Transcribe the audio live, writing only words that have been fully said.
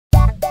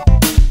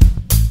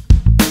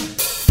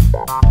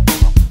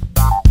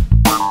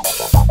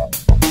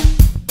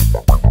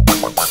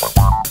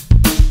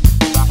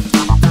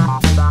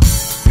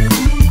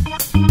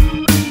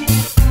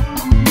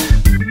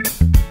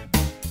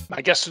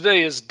guest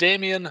today is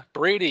Damian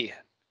Brady.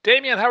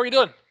 Damian, how are you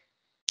doing?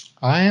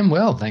 I am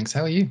well, thanks.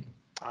 How are you?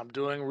 I'm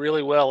doing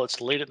really well. It's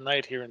late at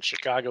night here in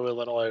Chicago,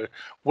 Illinois.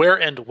 Where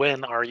and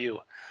when are you?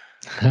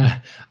 I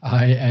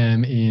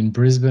am in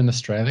Brisbane,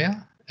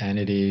 Australia, and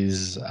it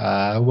is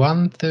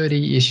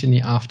 1:30-ish in the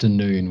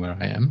afternoon where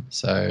I am.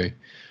 So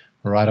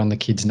right on the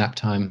kids' nap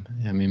time.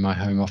 I'm in my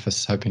home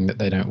office hoping that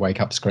they don't wake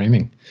up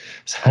screaming.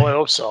 So, Oh, I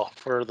hope so,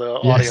 for the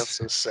yes,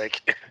 audience's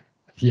sake.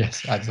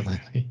 yes,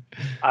 absolutely.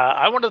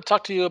 I wanted to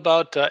talk to you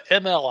about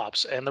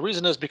MLOps, and the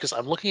reason is because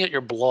I'm looking at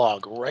your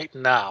blog right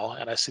now,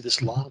 and I see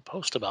this long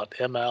post about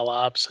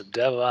MLOps and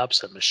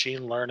DevOps and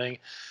machine learning,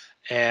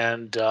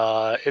 and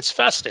it's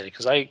fascinating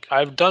because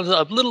I've done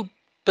a little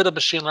bit of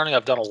machine learning.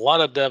 I've done a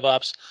lot of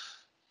DevOps.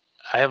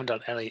 I haven't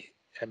done any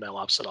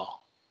MLOps at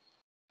all.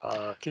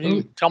 Can you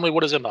Well, tell me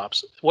what is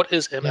MLOps? What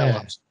is yeah,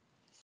 MLOps?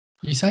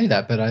 you say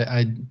that, but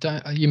I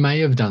don't. You may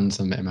have done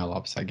some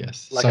MLOps, I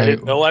guess. Like I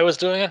didn't know I was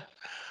doing it?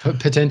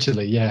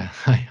 Potentially, yeah.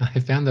 I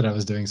found that I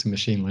was doing some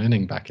machine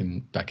learning back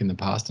in the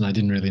past, and I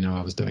didn't really know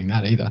I was doing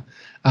that either.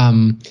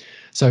 Um,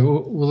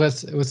 so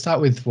let's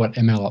start with what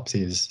MLOps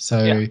is.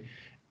 Yeah. So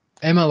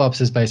MLOps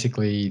is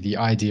basically the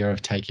idea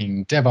of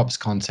taking DevOps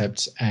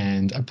concepts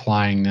and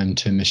applying them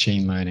to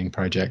machine learning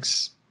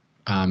projects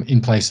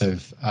in place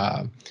of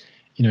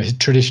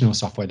traditional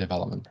software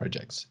development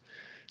projects.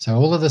 So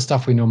all of the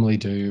stuff we normally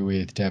do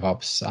with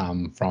DevOps,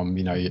 from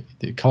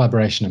the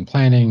collaboration and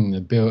planning,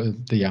 the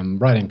build, the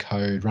writing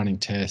code, running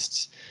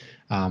tests,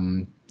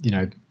 um, you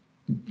know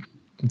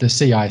the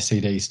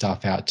CI/CD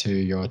stuff out to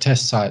your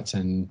test sites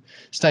and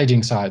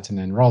staging sites, and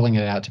then rolling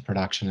it out to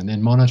production, and then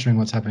monitoring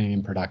what's happening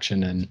in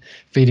production and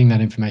feeding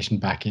that information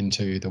back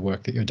into the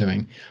work that you're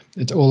doing.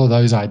 It's all of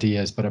those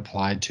ideas, but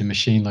applied to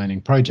machine learning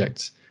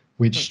projects,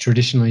 which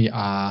traditionally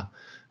are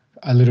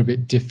a little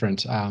bit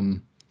different.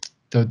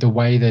 The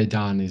way they're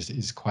done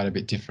is quite a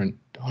bit different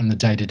on a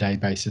day-to-day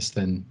basis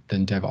than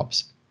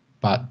DevOps.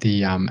 But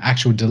the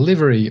actual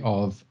delivery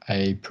of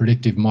a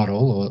predictive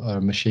model or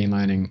a machine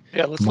learning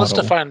Yeah, let's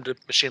model. define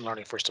machine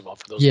learning first of all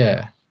for those who don't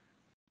know.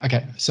 Yeah.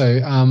 Okay. So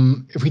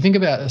if we think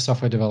about a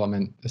software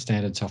development, a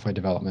standard software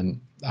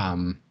development,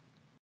 some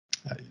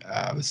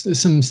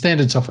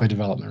standard software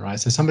development,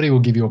 right? So somebody will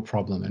give you a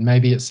problem, and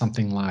maybe it's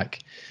something like,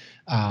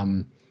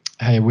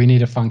 hey, we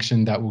need a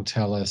function that will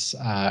tell us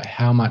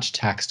how much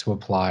tax to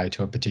apply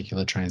to a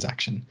particular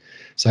transaction.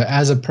 So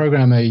as a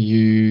programmer,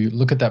 you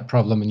look at that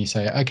problem and you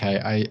say,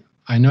 okay,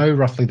 I know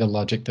roughly the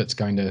logic that's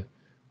going to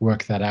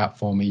work that out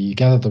for me. You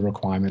gather the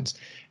requirements,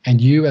 and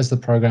you as the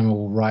programmer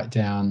will write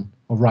down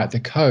or write the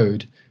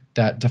code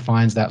that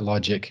defines that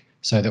logic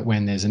so that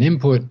when there's an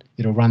input,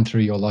 it'll run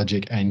through your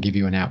logic and give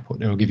you an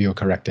output. It'll give you a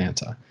correct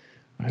answer.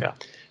 Right? Yeah.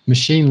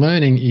 Machine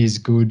learning is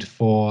good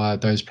for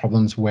those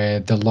problems where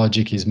the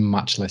logic is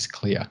much less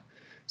clear.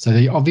 So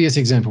the obvious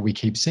example we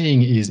keep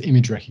seeing is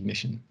image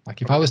recognition.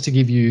 Like if I was to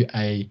give you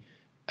a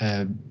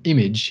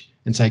image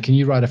and say, can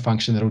you write a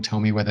function that'll tell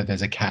me whether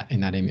there's a cat in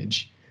that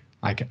image?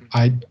 Like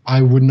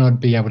I would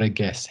not be able to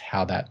guess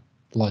how that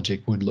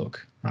logic would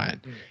look, right?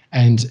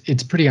 And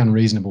it's pretty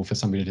unreasonable for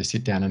somebody to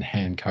sit down and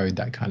hand code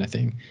that kind of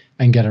thing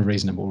and get a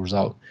reasonable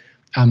result.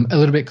 A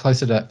little bit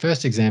closer to that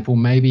first example,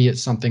 maybe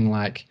it's something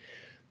like,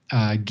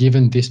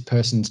 given this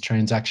person's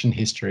transaction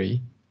history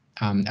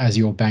as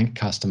your bank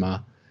customer,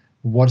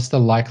 what's the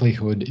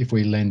likelihood if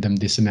we lend them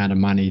this amount of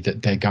money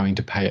that they're going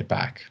to pay it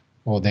back,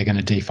 or they're going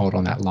to default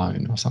on that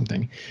loan or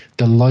something?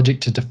 The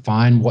logic to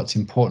define what's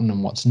important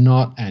and what's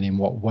not and in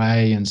what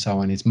way and so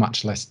on is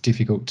much less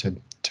difficult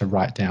to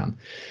write down.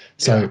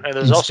 So and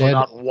there's also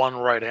not one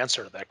right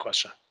answer to that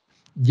question.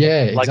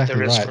 Yeah, like exactly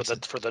there is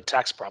right. for the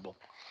tax problem.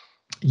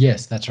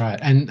 Yes, that's right.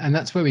 And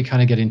that's where we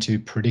kind of get into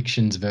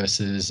predictions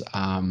versus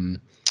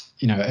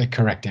a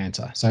correct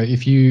answer. So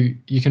if you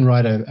can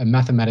write a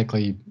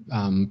mathematically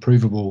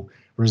provable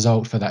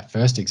result for that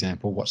first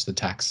example, what's the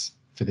tax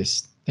for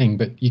this thing,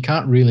 but you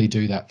can't really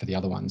do that for the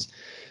other ones.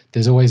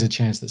 There's always a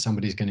chance that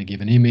somebody's going to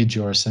give an image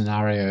or a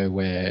scenario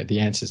where the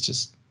answer is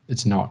just,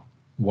 it's not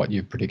what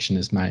your prediction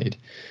has made.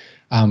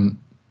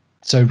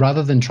 So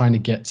rather than trying to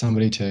get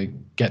somebody to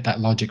get that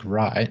logic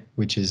right,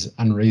 which is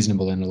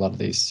unreasonable in a lot of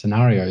these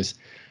scenarios,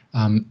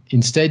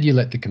 instead you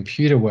let the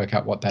computer work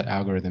out what that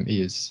algorithm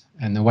is.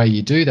 And the way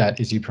you do that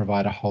is you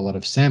provide a whole lot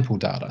of sample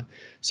data.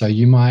 So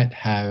you might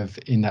have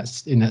in that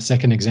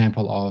second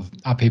example of,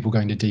 are people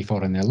going to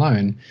default on their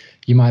loan,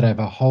 you might have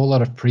a whole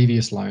lot of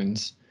previous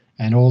loans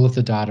and all of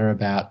the data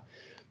about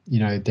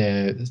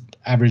their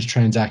average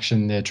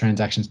transaction, their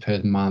transactions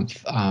per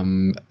month,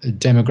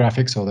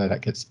 demographics, although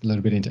that gets a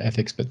little bit into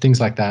ethics, but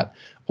things like that,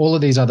 all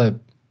of these other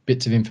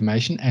bits of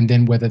information, and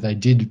then whether they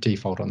did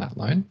default on that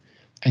loan.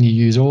 And you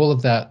use all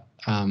of that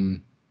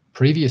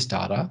previous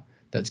data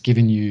that's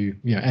given you,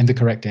 and the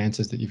correct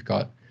answers that you've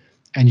got,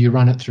 and you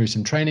run it through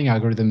some training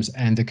algorithms,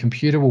 and the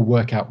computer will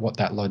work out what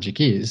that logic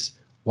is,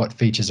 what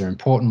features are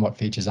important, what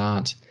features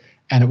aren't,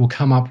 and it will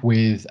come up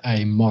with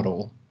a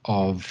model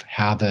of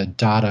how the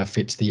data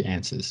fits the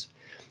answers.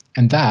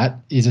 And that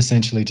is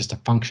essentially just a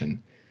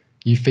function.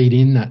 You feed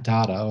in that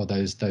data or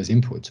those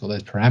inputs or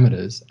those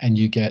parameters, and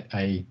you get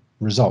a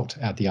result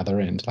at the other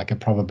end, like a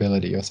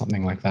probability or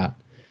something like that.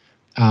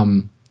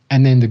 And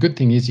then the good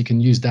thing is you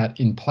can use that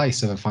in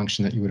place of a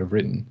function that you would have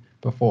written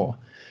before.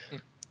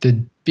 The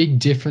big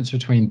difference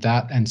between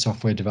that and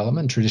software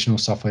development, traditional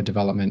software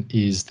development,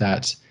 is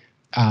that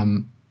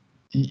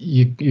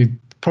you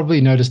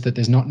probably noticed that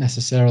there's not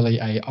necessarily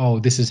oh,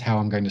 this is how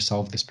I'm going to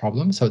solve this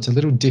problem. So it's a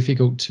little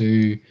difficult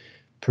to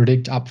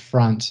predict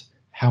upfront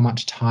how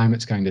much time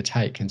it's going to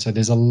take. And so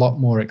there's a lot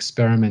more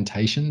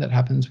experimentation that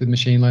happens with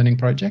machine learning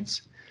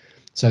projects.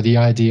 So the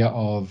idea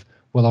of,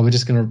 well, we're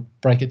just going to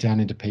break it down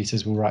into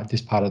pieces. We'll write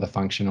this part of the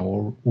function,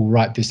 or we'll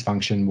write this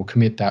function, we'll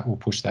commit that, we'll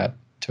push that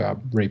to our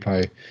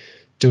repo,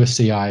 do a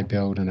CI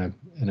build and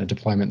a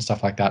deployment and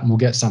stuff like that, and we'll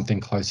get something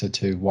closer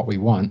to what we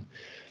want.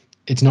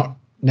 It's not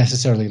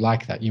necessarily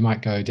like that. You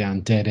might go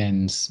down dead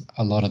ends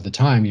a lot of the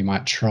time. You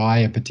might try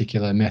a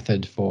particular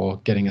method for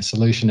getting a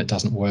solution. It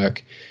doesn't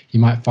work. You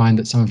might find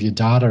that some of your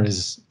data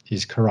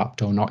is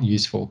corrupt or not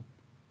useful.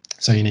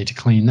 So you need to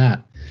clean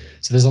that.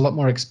 So there's a lot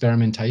more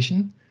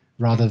experimentation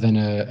rather than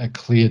a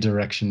clear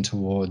direction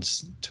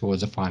towards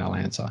a final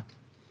answer.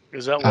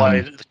 Is that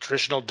why the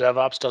traditional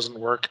DevOps doesn't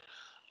work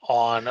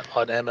on an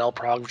ML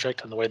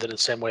project in the way that the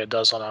same way it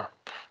does on a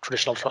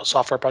traditional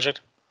software project?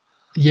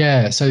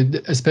 Yeah, so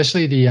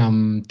especially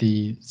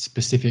the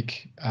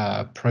specific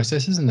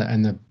processes and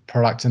the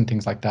products and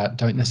things like that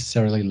don't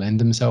necessarily lend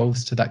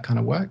themselves to that kind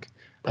of work.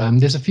 Right.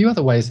 There's a few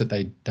other ways that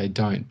they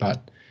don't,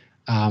 but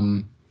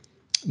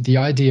the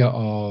idea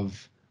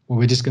of, well,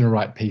 we're just going to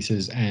write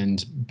pieces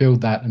and build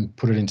that and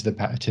put it into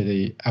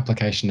the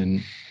application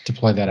and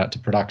deploy that out to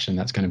production,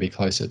 that's going to be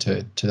closer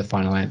to the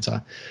final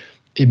answer.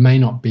 It may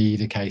not be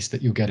the case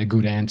that you'll get a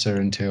good answer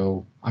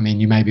until,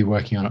 you may be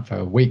working on it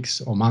for weeks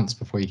or months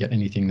before you get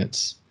anything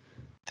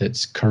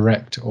that's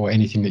correct or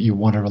anything that you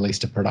want to release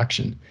to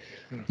production.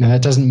 Now,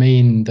 that doesn't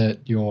mean that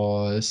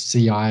your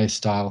CI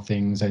style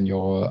things and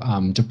your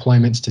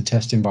deployments to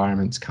test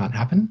environments can't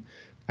happen.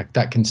 Like,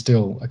 that can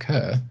still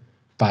occur,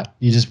 but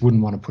you just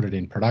wouldn't want to put it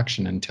in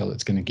production until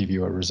it's going to give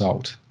you a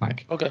result.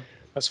 Okay,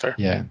 that's fair.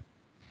 Yeah.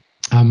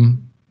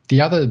 The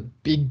other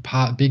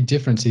big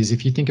difference is,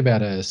 if you think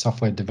about a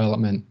software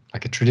development,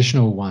 like a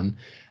traditional one,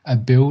 a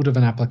build of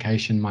an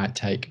application might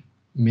take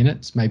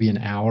minutes, maybe an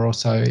hour or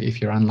so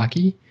if you're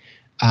unlucky.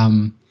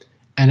 And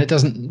it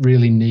doesn't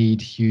really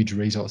need huge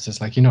resources.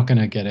 Like, you're not going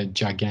to get a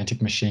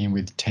gigantic machine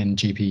with 10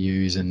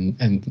 GPUs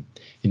and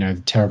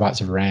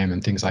terabytes of RAM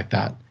and things like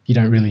that. You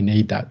don't really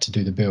need that to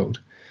do the build.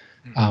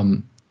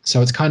 So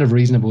it's kind of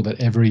reasonable that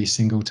every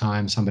single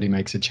time somebody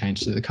makes a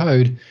change to the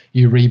code,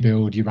 you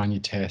rebuild, you run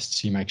your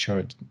tests, you make sure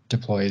it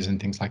deploys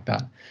and things like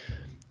that.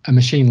 A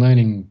machine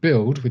learning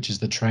build, which is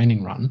the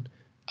training run,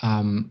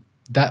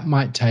 that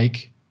might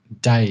take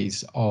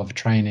days of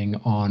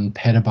training on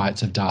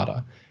petabytes of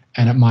data,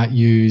 and it might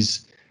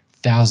use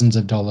thousands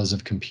of dollars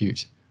of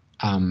compute.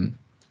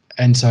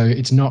 And so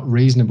it's not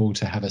reasonable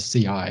to have a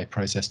CI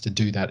process to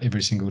do that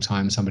every single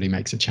time somebody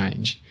makes a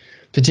change,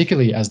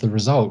 particularly as the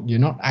result, you're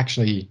not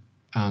actually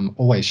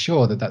always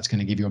sure that that's going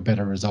to give you a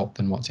better result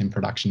than what's in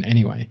production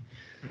anyway.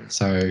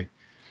 So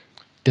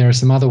there are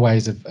some other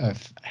ways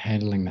of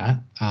handling that.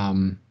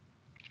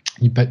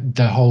 But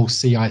the whole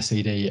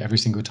CI/CD, every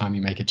single time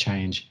you make a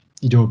change,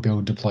 you do a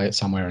build, deploy it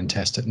somewhere and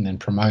test it and then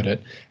promote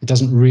it. It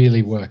doesn't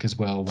really work as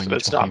well when you're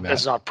talking about...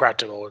 It's not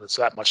practical. It's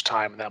that much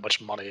time and that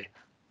much money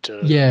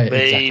to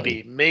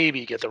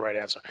maybe get the right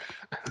answer.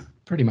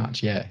 Pretty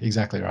much, yeah,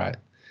 exactly right.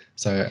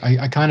 So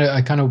I kind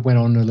of went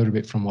on a little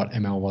bit from what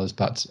ML was,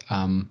 but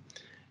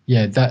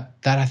that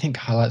I think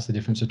highlights the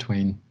difference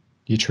between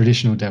your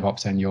traditional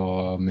DevOps and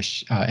your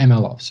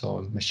MLOps,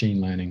 or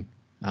machine learning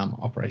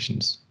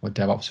operations, or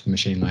DevOps for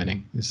machine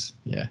learning is,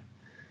 yeah.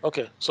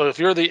 Okay, so if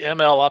you're the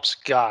MLOps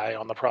guy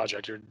on the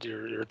project,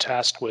 you're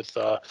tasked with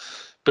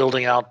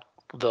building out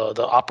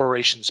the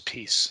operations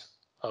piece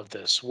of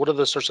this. What are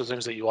the sorts of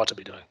things that you ought to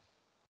be doing?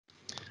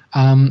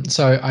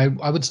 So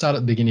I would start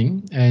at the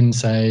beginning and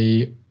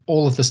say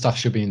all of the stuff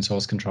should be in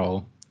source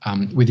control,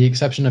 with the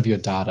exception of your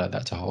data.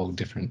 That's a whole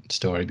different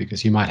story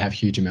because you might have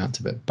huge amounts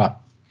of it. But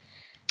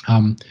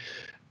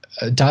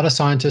data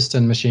scientists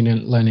and machine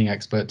learning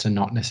experts are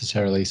not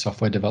necessarily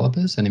software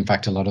developers. And in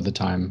fact, a lot of the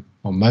time,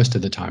 or most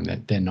of the time,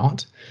 they're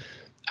not.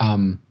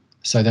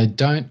 So they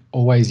don't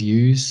always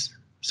use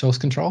source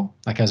control,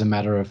 like as a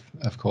matter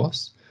of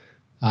course.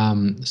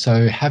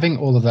 So having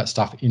all of that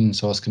stuff in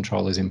source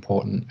control is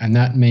important. And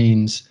that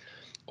means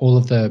all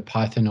of the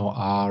Python or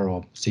R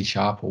or C#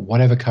 or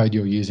whatever code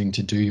you're using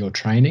to do your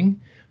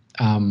training,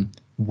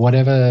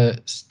 whatever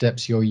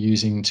steps you're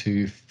using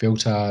to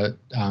filter,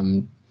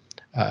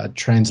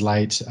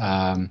 translate,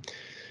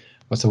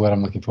 what's the word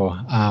I'm looking for?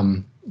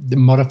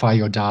 Modify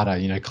your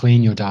data,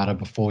 clean your data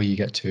before you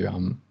get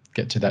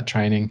to that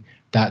training.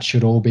 That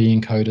should all be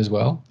in code as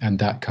well. And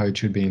that code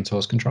should be in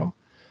source control.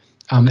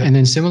 Okay. And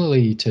then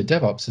similarly to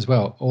DevOps as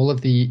well, all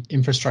of the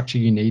infrastructure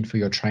you need for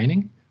your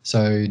training.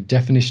 So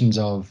definitions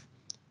of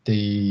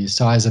the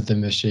size of the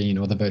machine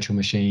or the virtual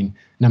machine,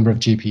 number of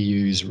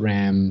GPUs,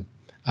 RAM,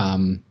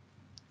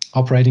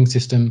 operating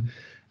system,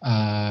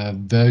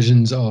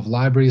 versions of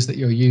libraries that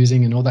you're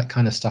using, and all that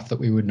kind of stuff that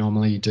we would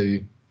normally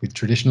do with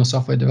traditional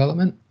software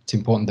development. It's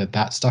important that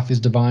that stuff is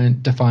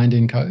defined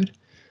in code.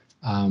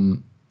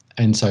 And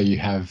so you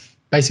have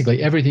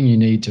basically everything you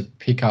need to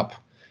pick up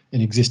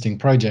an existing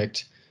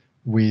project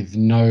with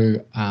no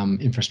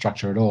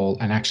infrastructure at all,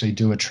 and actually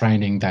do a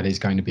training that is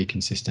going to be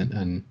consistent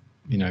and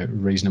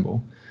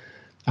reasonable.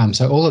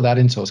 So all of that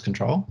in source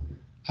control,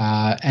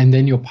 and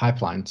then your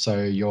pipeline.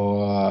 So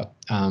your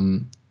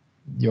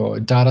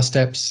data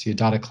steps, your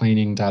data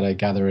cleaning, data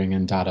gathering,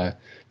 and data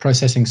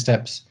processing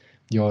steps,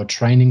 your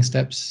training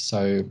steps.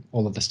 So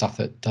all of the stuff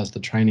that does the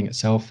training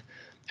itself,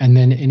 and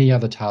then any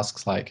other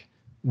tasks like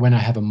when I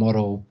have a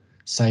model,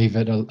 save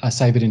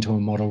it into a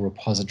model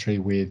repository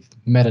with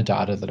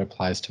metadata that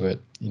applies to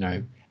it.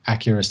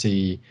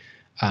 Accuracy,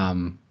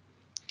 some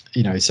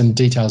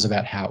details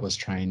about how it was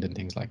trained and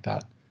things like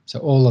that. So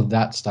all of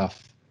that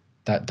stuff,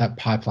 that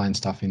pipeline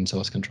stuff in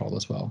source control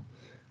as well.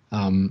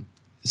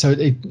 So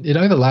it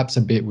overlaps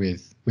a bit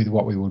with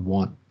what we would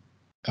want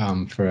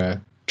for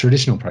a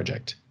traditional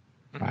project,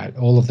 right?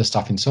 All of the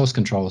stuff in source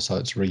control, so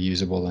it's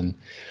reusable, and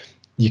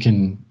you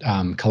can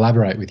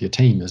collaborate with your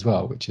team as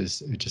well, which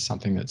is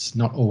something that's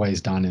not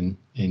always done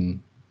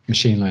in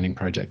machine learning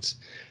projects.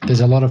 There's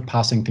a lot of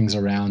passing things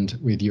around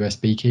with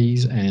USB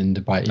keys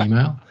and by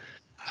email.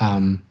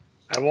 I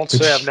won't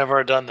say I've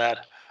never done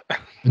that.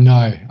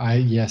 No,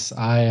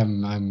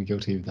 I'm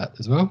guilty of that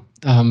as well.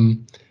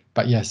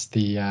 But yes,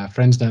 the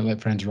friends don't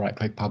let friends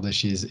right-click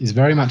publish is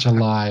very much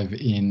alive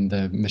in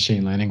the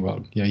machine learning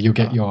world. You'll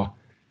get your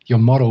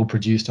model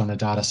produced on a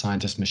data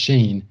scientist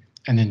machine,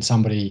 and then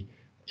somebody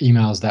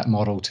emails that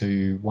model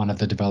to one of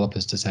the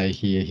developers to say,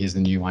 here's the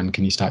new one.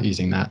 Can you start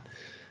using that?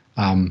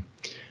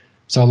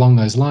 So along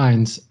those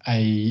lines,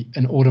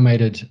 an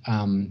automated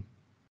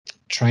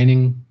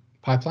training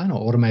pipeline, or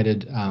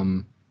automated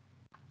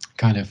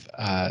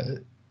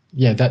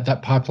that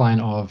pipeline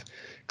of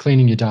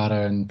cleaning your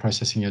data and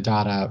processing your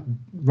data,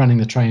 running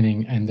the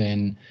training, and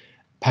then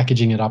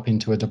packaging it up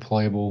into a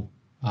deployable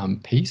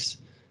piece,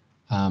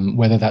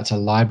 whether that's a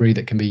library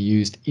that can be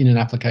used in an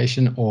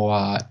application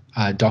or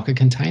a Docker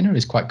container,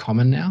 is quite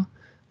common now.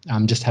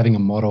 Just having a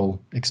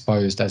model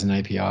exposed as an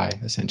API,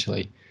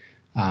 essentially.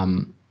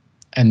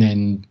 And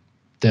then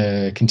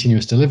the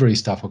continuous delivery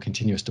stuff or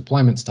continuous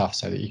deployment stuff,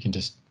 so that you can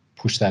just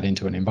push that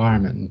into an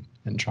environment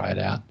and try it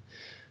out.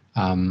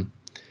 And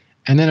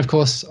then, of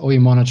course, all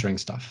your monitoring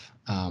stuff,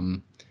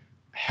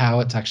 how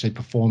it's actually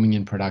performing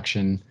in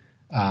production,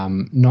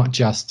 not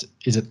just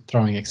is it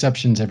throwing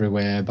exceptions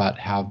everywhere, but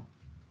how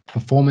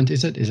performant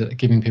is it? Is it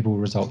giving people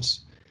results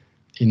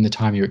in the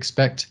time you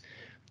expect?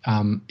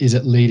 Is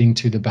it leading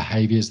to the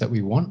behaviors that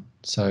we want?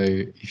 So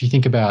if you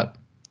think about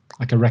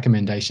like a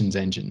recommendations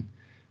engine,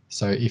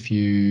 so if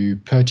you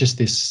purchase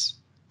this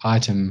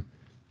item,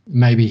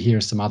 maybe here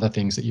are some other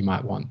things that you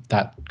might want.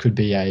 That could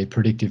be a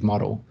predictive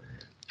model.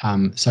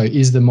 So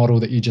is the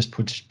model that you just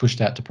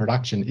pushed out to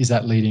production, is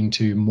that leading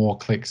to more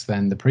clicks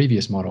than the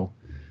previous model?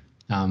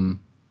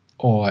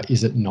 Or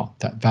is it not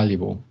that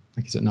valuable?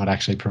 Like, is it not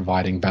actually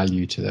providing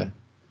value to the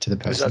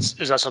person?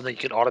 Is that something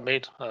you can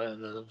automate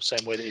in the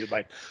same way that you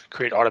might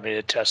create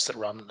automated tests that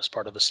run as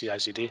part of the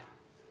CI/CD?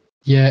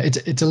 Yeah,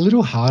 it's a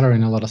little harder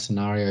in a lot of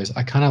scenarios.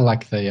 I kind of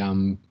like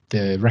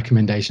the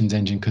recommendations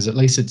engine, because at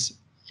least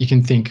you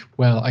can think,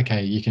 well,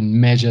 okay, you can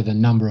measure the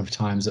number of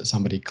times that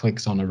somebody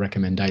clicks on a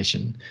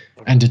recommendation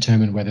and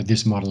determine whether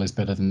this model is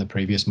better than the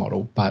previous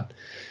model. But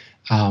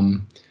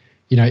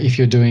if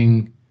you're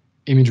doing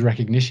image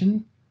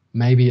recognition,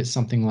 maybe it's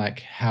something like,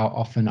 how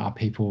often are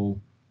people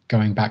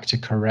going back to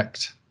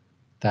correct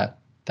that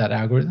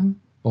algorithm?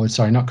 Or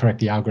sorry, not correct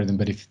the algorithm,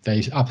 but if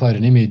they upload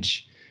an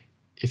image,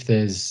 if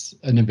there's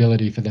an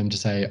ability for them to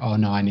say, oh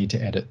no, I need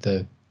to edit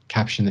the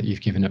caption that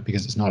you've given it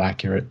because it's not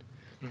accurate.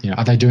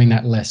 Are they doing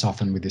that less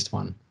often with this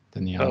one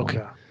than the other one?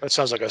 Okay, that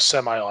sounds like a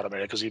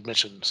semi-automated, because you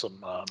mentioned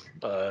some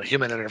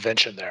human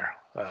intervention there.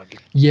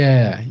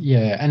 Yeah,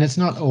 and it's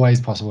not always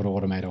possible to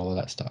automate all of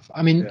that stuff.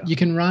 I mean, you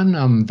can run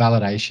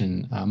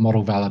validation,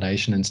 model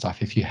validation and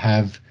stuff if you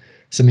have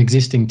some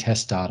existing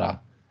test data,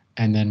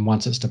 and then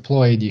once it's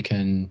deployed, you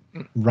can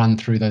run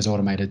through those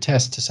automated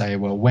tests to say,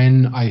 well,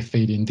 when I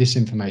feed in this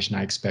information,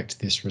 I expect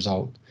this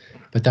result.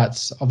 But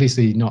that's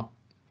obviously not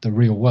the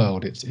real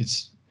world.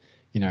 It's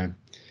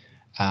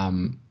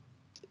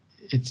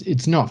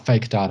not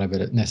fake data,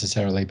 but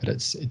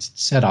it's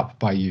set up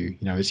by you.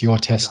 It's your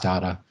test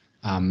data.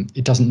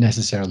 It doesn't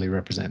necessarily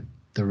represent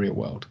the real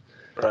world.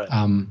 Right.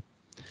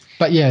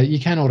 But yeah, you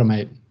can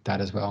automate that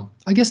as well.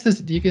 I guess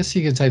you could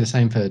say the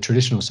same for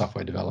traditional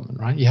software development,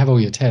 right? You have all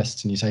your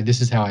tests and you say,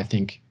 this is how I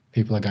think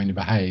people are going to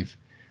behave.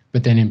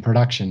 But then in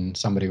production,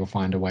 somebody will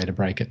find a way to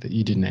break it that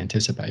you didn't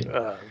anticipate.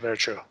 Very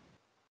true.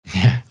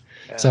 Yeah.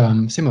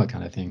 So similar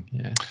kind of thing.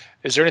 Yeah.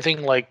 Is there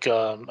anything like,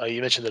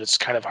 you mentioned that it's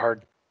kind of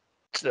hard,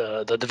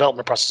 the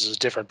development process is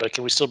different, but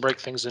can we still break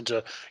things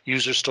into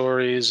user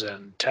stories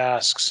and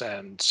tasks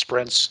and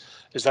sprints?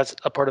 Is that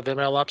a part of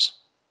MLOps?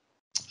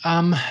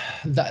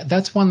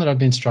 That's one that I've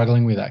been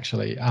struggling with,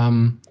 actually.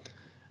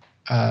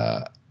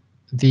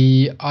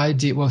 The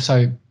idea, well,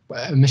 so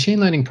A machine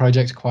learning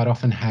project quite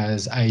often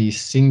has a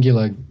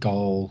singular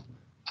goal,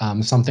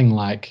 something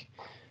like,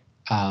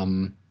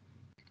 um,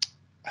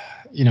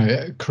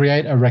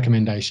 create a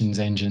recommendations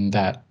engine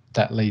that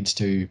leads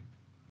to,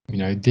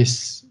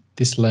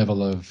 this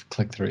level of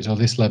click-throughs or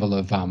this level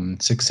of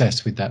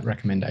success with that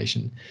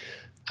recommendation.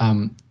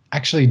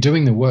 Actually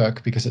doing the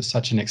work, because it's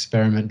such an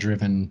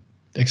experiment-driven,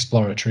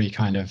 exploratory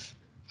kind of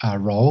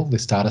role,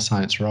 this data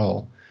science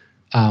role,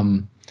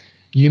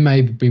 you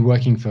may be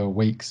working for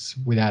weeks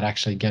without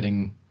actually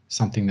getting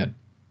something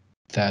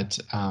that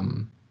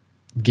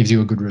gives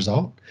you a good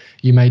result.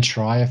 You may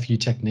try a few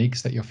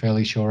techniques that you're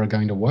fairly sure are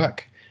going to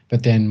work,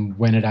 but then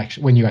when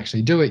you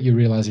actually do it, you're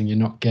realizing you're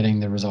not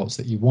getting the results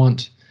that you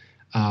want.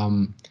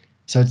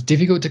 So it's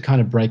difficult to kind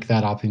of break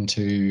that up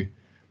into,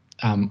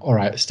 all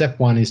right, step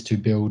one is to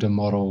build a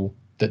model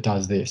that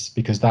does this,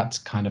 because that's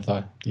kind of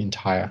the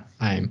entire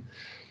aim.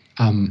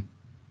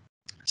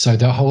 So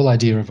the whole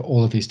idea of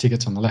all of these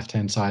tickets on the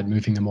left-hand side,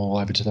 moving them all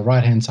over to the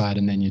right-hand side,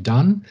 and then you're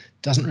done,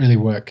 doesn't really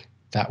work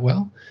that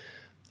well.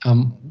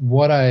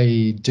 What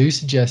I do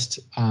suggest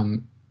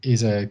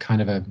is a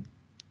kind of a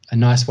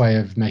nice way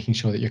of making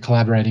sure that you're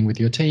collaborating with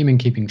your team and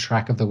keeping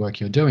track of the work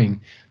you're doing,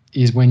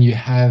 is when you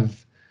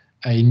have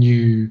a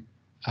new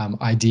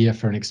idea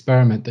for an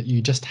experiment, that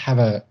you just have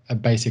a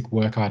basic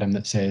work item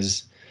that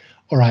says,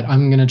 all right,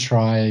 I'm going to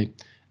try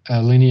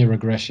a linear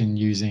regression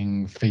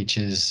using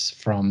features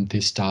from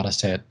this data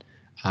set,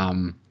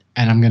 and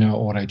I'm going to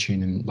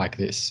auto-tune them like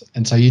this.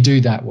 And so you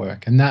do that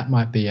work, and that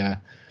might be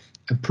a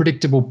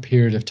predictable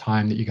period of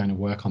time that you're going to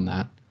work on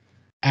that.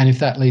 And if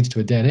that leads to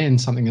a dead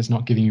end, something that's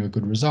not giving you a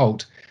good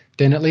result,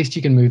 then at least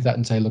you can move that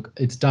and say, look,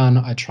 it's done,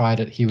 I tried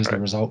it, here was the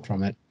result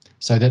from it,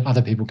 so that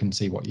other people can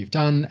see what you've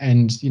done.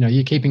 And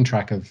you're keeping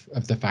track of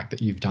the fact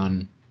that you've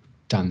done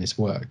this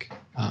work.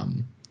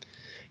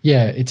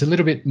 Yeah, it's a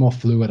little bit more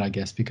fluid, I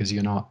guess, because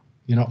you're not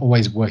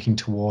always working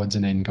towards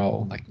an end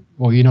goal.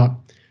 You're not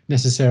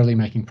necessarily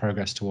making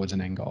progress towards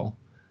an end goal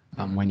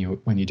when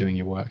you're doing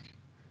your work.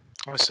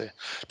 I see.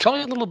 Tell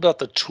me a little about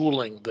the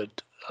tooling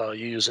that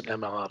you use in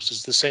MLOps.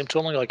 Is the same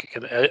tooling like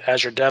in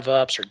Azure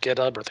DevOps or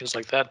GitHub or things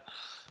like that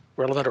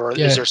relevant, or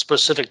is there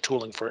specific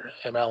tooling for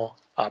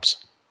MLOps?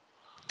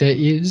 There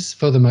is,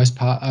 for the most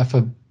part,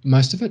 for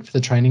most of it, for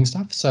the training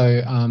stuff.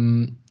 So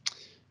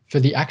for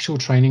the actual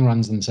training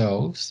runs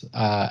themselves,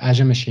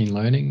 Azure Machine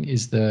Learning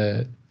is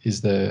the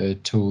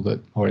tool that,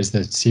 or is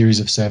the series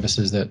of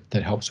services that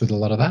helps with a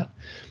lot of that,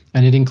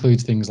 and it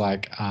includes things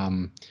like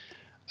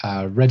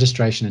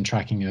registration and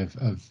tracking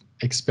of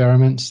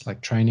experiments,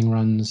 like training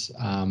runs,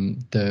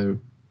 the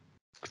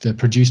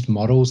produced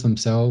models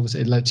themselves.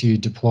 It lets you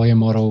deploy a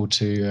model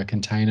to a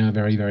container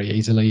very, very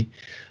easily,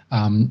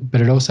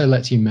 but it also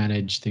lets you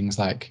manage things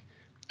like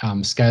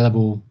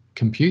scalable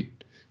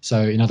compute.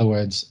 So in other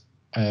words,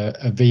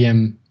 a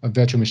VM, a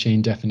virtual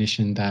machine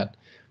definition that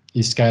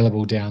is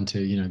scalable down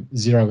to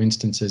 0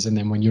 instances, and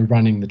then when you're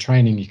running the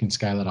training, you can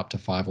scale it up to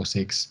 5 or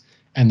 6,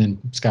 and then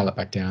scale it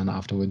back down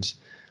afterwards.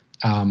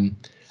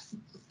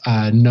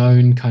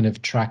 Known kind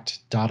of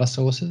tracked data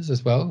sources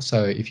as well.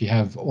 So if you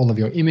have all of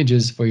your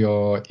images for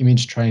your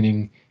image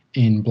training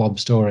in blob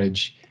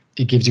storage,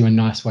 it gives you a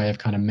nice way of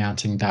kind of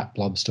mounting that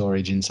blob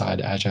storage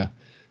inside Azure,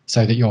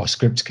 so that your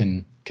scripts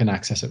can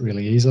access it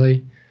really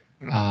easily.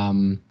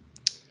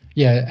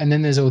 Yeah, and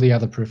then there's all the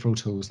other peripheral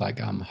tools like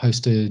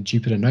hosted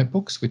Jupyter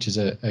Notebooks, which is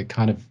a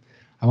kind of,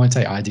 I won't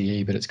say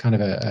IDE, but it's kind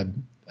of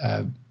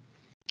a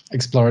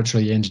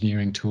exploratory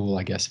engineering tool,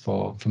 I guess,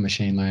 for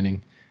machine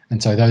learning.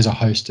 And so those are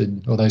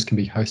hosted, or those can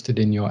be hosted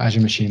in your Azure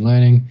Machine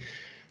Learning.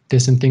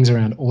 There's some things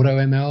around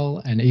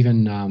AutoML and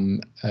even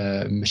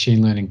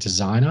Machine Learning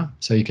Designer.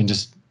 So you can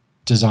just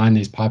design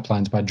these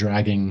pipelines by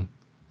dragging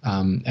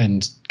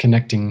and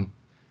connecting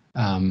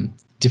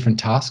different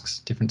tasks,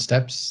 different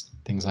steps,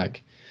 things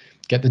like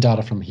get the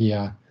data from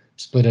here,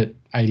 split it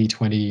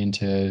 80-20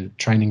 into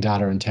training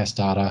data and test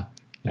data,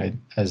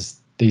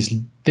 as these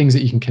things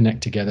that you can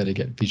connect together to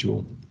get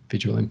visual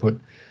input.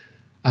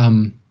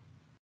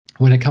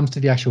 When it comes to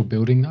the actual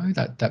building, though,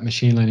 that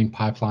machine learning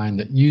pipeline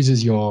that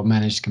uses your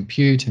managed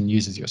compute and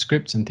uses your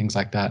scripts and things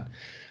like that,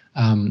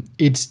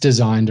 it's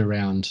designed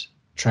around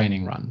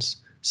training runs.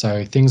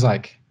 So things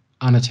like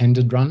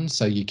unattended runs,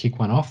 so you kick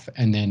one off,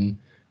 and then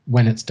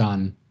when it's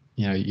done,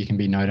 you can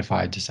be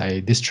notified to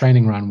say this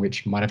training run,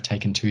 which might have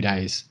taken 2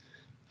 days,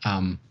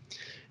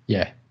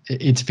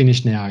 it's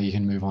finished now. You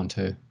can move on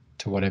to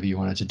whatever you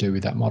wanted to do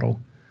with that model.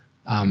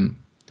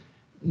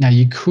 Now,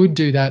 you could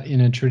do that in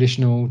a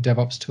traditional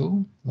DevOps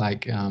tool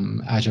like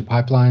Azure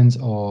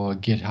Pipelines or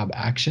GitHub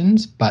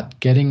Actions, but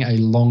getting a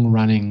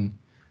long-running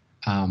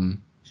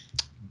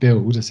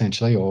build,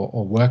 essentially,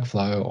 or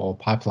workflow or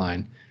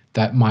pipeline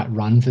that might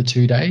run for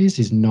 2 days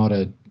is not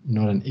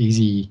an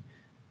easy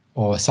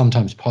or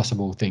sometimes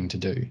possible thing to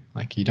do.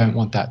 Like, you don't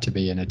want that to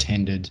be an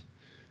attended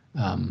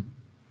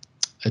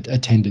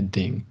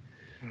thing.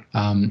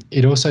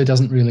 It also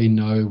doesn't really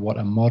know what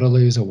a model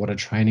is or what a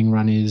training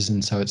run is,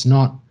 and so it's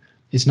not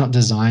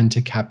designed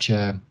to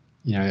capture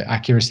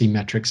accuracy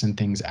metrics and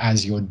things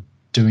as you're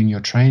doing your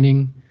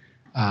training.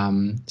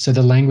 So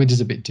the language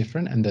is a bit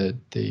different, and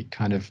the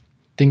kind of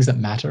things that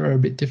matter are a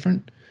bit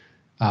different.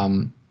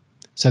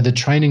 So the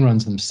training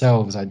runs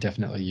themselves, I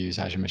definitely use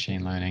Azure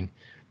Machine Learning.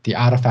 The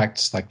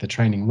artifacts, like the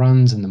training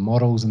runs and the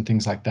models and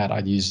things like that,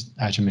 I'd use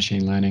Azure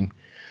Machine Learning.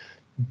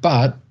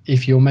 But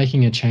if you're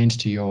making a change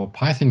to your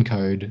Python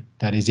code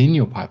that is in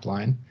your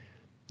pipeline,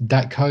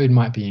 that code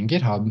might be in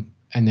GitHub,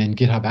 and then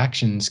GitHub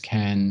Actions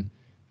can,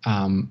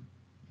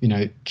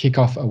 kick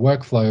off a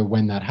workflow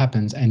when that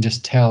happens, and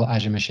just tell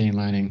Azure Machine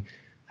Learning,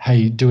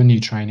 hey, do a new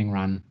training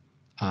run,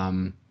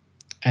 and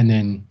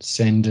then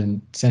send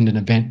an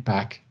event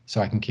back so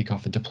I can kick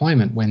off a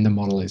deployment when the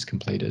model is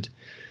completed.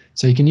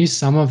 So you can use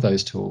some of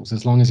those tools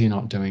as long as you're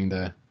not doing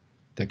the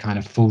kind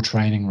of full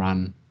training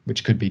run,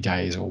 which could be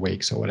days or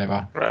weeks or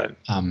whatever, Right.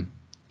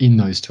 In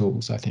those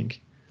tools, I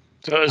think.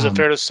 So is it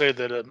fair to say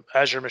that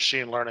Azure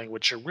Machine Learning,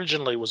 which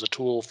originally was a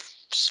tool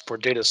for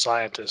data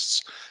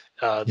scientists,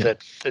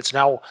 that it's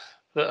now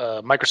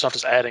Microsoft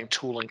is adding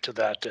tooling to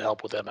that to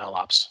help with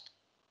MLOps?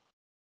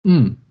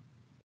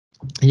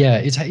 Yeah,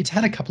 it's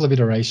had a couple of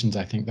iterations.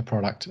 I think the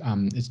product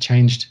it's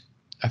changed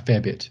a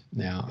fair bit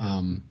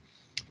now,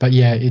 but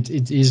yeah,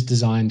 it is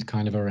designed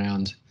kind of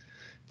around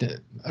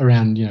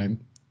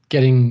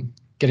getting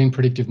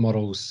predictive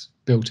models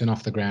built and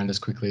off the ground as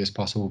quickly as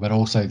possible, but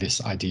also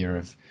this idea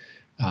of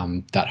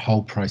that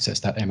whole process,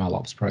 that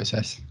MLOps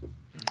process,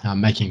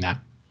 making that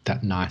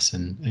nice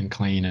and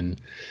clean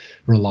and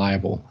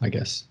reliable, I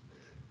guess.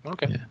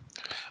 Okay.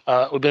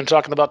 Yeah. We've been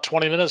talking about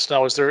 20 minutes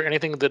now. Is there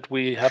anything that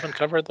we haven't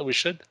covered that we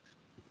should?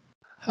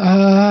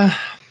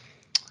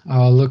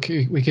 Oh, look,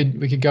 we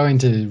could go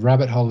into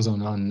rabbit holes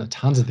on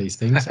tons of these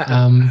things.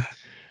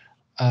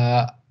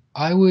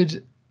 I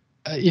would,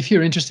 if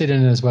you're interested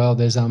in it as well,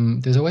 there's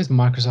always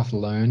Microsoft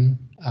Learn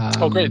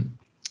Oh, great.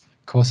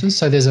 courses.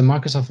 So there's a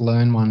Microsoft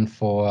Learn one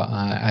for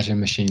Azure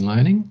Machine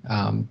Learning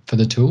for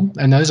the tool,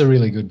 and those are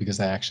really good because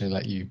they actually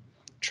let you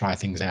try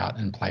things out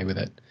and play with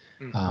it,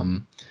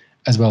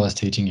 as well as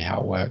teaching you how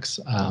it works.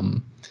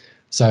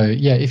 So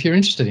yeah, if you're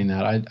interested in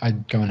that,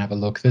 I'd go and have a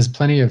look. There's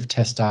plenty of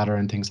test data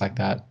and things like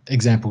that,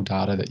 example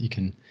data that you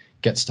can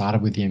get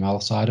started with the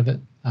ML side of it.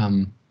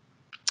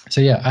 So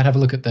yeah, I'd have a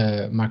look at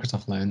the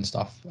Microsoft Learn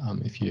stuff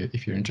if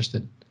you're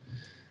interested.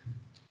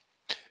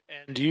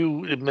 And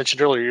you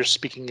mentioned earlier you're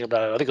speaking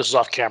about it. I think this was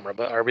off camera,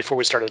 or before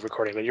we started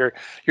recording. But you're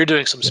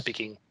doing some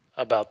speaking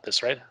about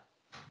this, right?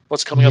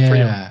 What's coming up for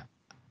you?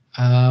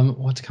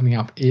 What's coming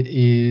up? It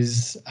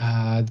is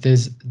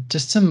there's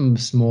just some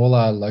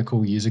smaller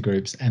local user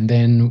groups, and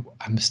then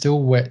I'm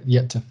still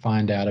yet to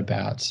find out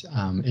about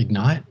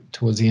Ignite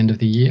towards the end of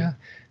the year.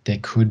 There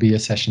could be a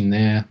session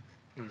there.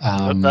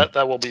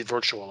 That will be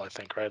virtual, I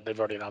think, right? They've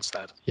already announced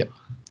that.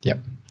 Yep.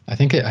 I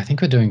think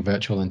we're doing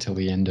virtual until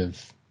the end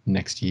of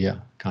next year,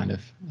 kind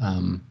of.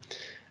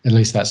 At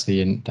least that's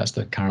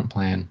the current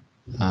plan.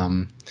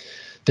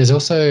 There's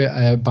also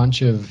a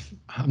bunch of,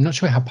 I'm not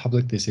sure how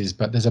public this is,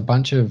 but there's a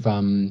bunch of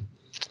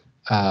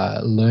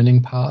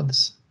learning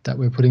paths that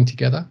we're putting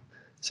together.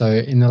 So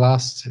in the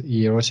last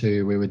year or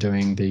two, we were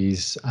doing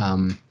these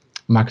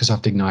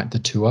Microsoft Ignite the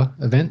Tour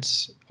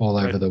events all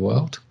over the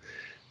world.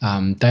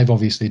 They've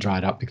obviously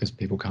dried up because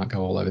people can't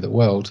go all over the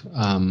world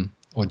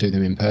or do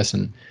them in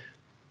person.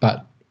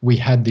 But we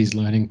had these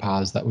learning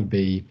paths that would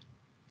be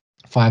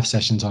 5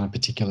 sessions on a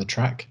particular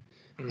track,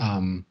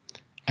 and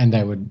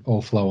they would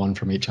all flow on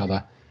from each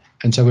other.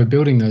 And so we're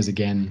building those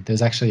again.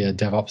 There's actually a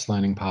DevOps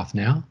learning path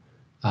now,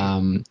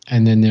 and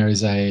then there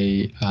is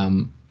a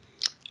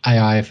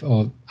AI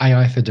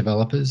for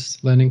developers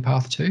learning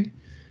path too.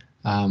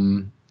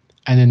 And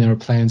then there are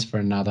plans for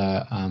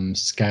another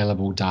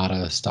scalable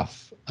data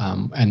stuff,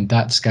 and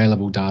that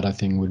scalable data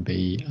thing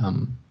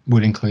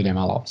would include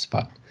MLOps,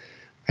 but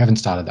we haven't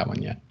started that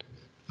one yet.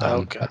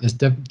 Okay. But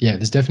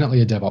there's definitely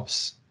a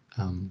DevOps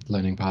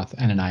learning path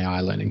and an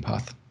AI learning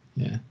path.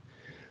 Yeah.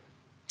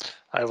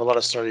 I have a lot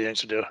of studying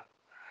to do.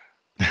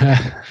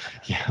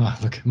 Yeah,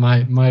 look,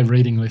 my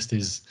reading list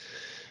is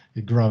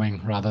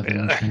growing rather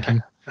than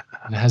shrinking.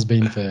 And it has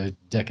been for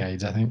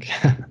decades, I think.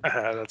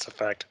 That's a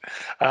fact.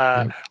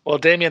 Well,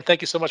 Damian, thank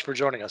you so much for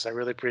joining us. I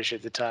really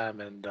appreciate the time,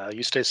 and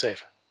you stay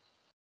safe.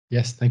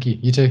 Yes, thank you.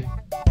 You too.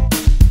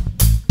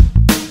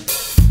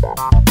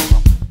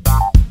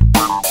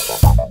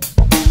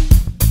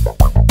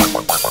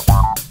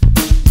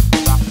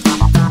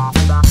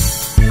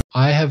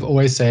 I have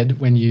always said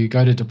when you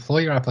go to deploy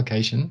your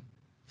application,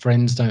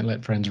 friends don't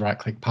let friends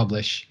right-click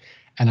publish.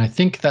 And I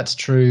think that's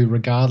true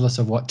regardless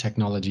of what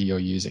technology you're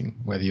using,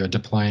 whether you're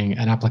deploying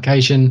an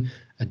application,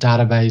 a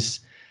database,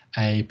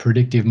 a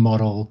predictive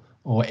model,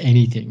 or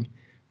anything.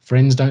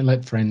 Friends don't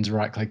let friends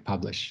right-click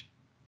publish.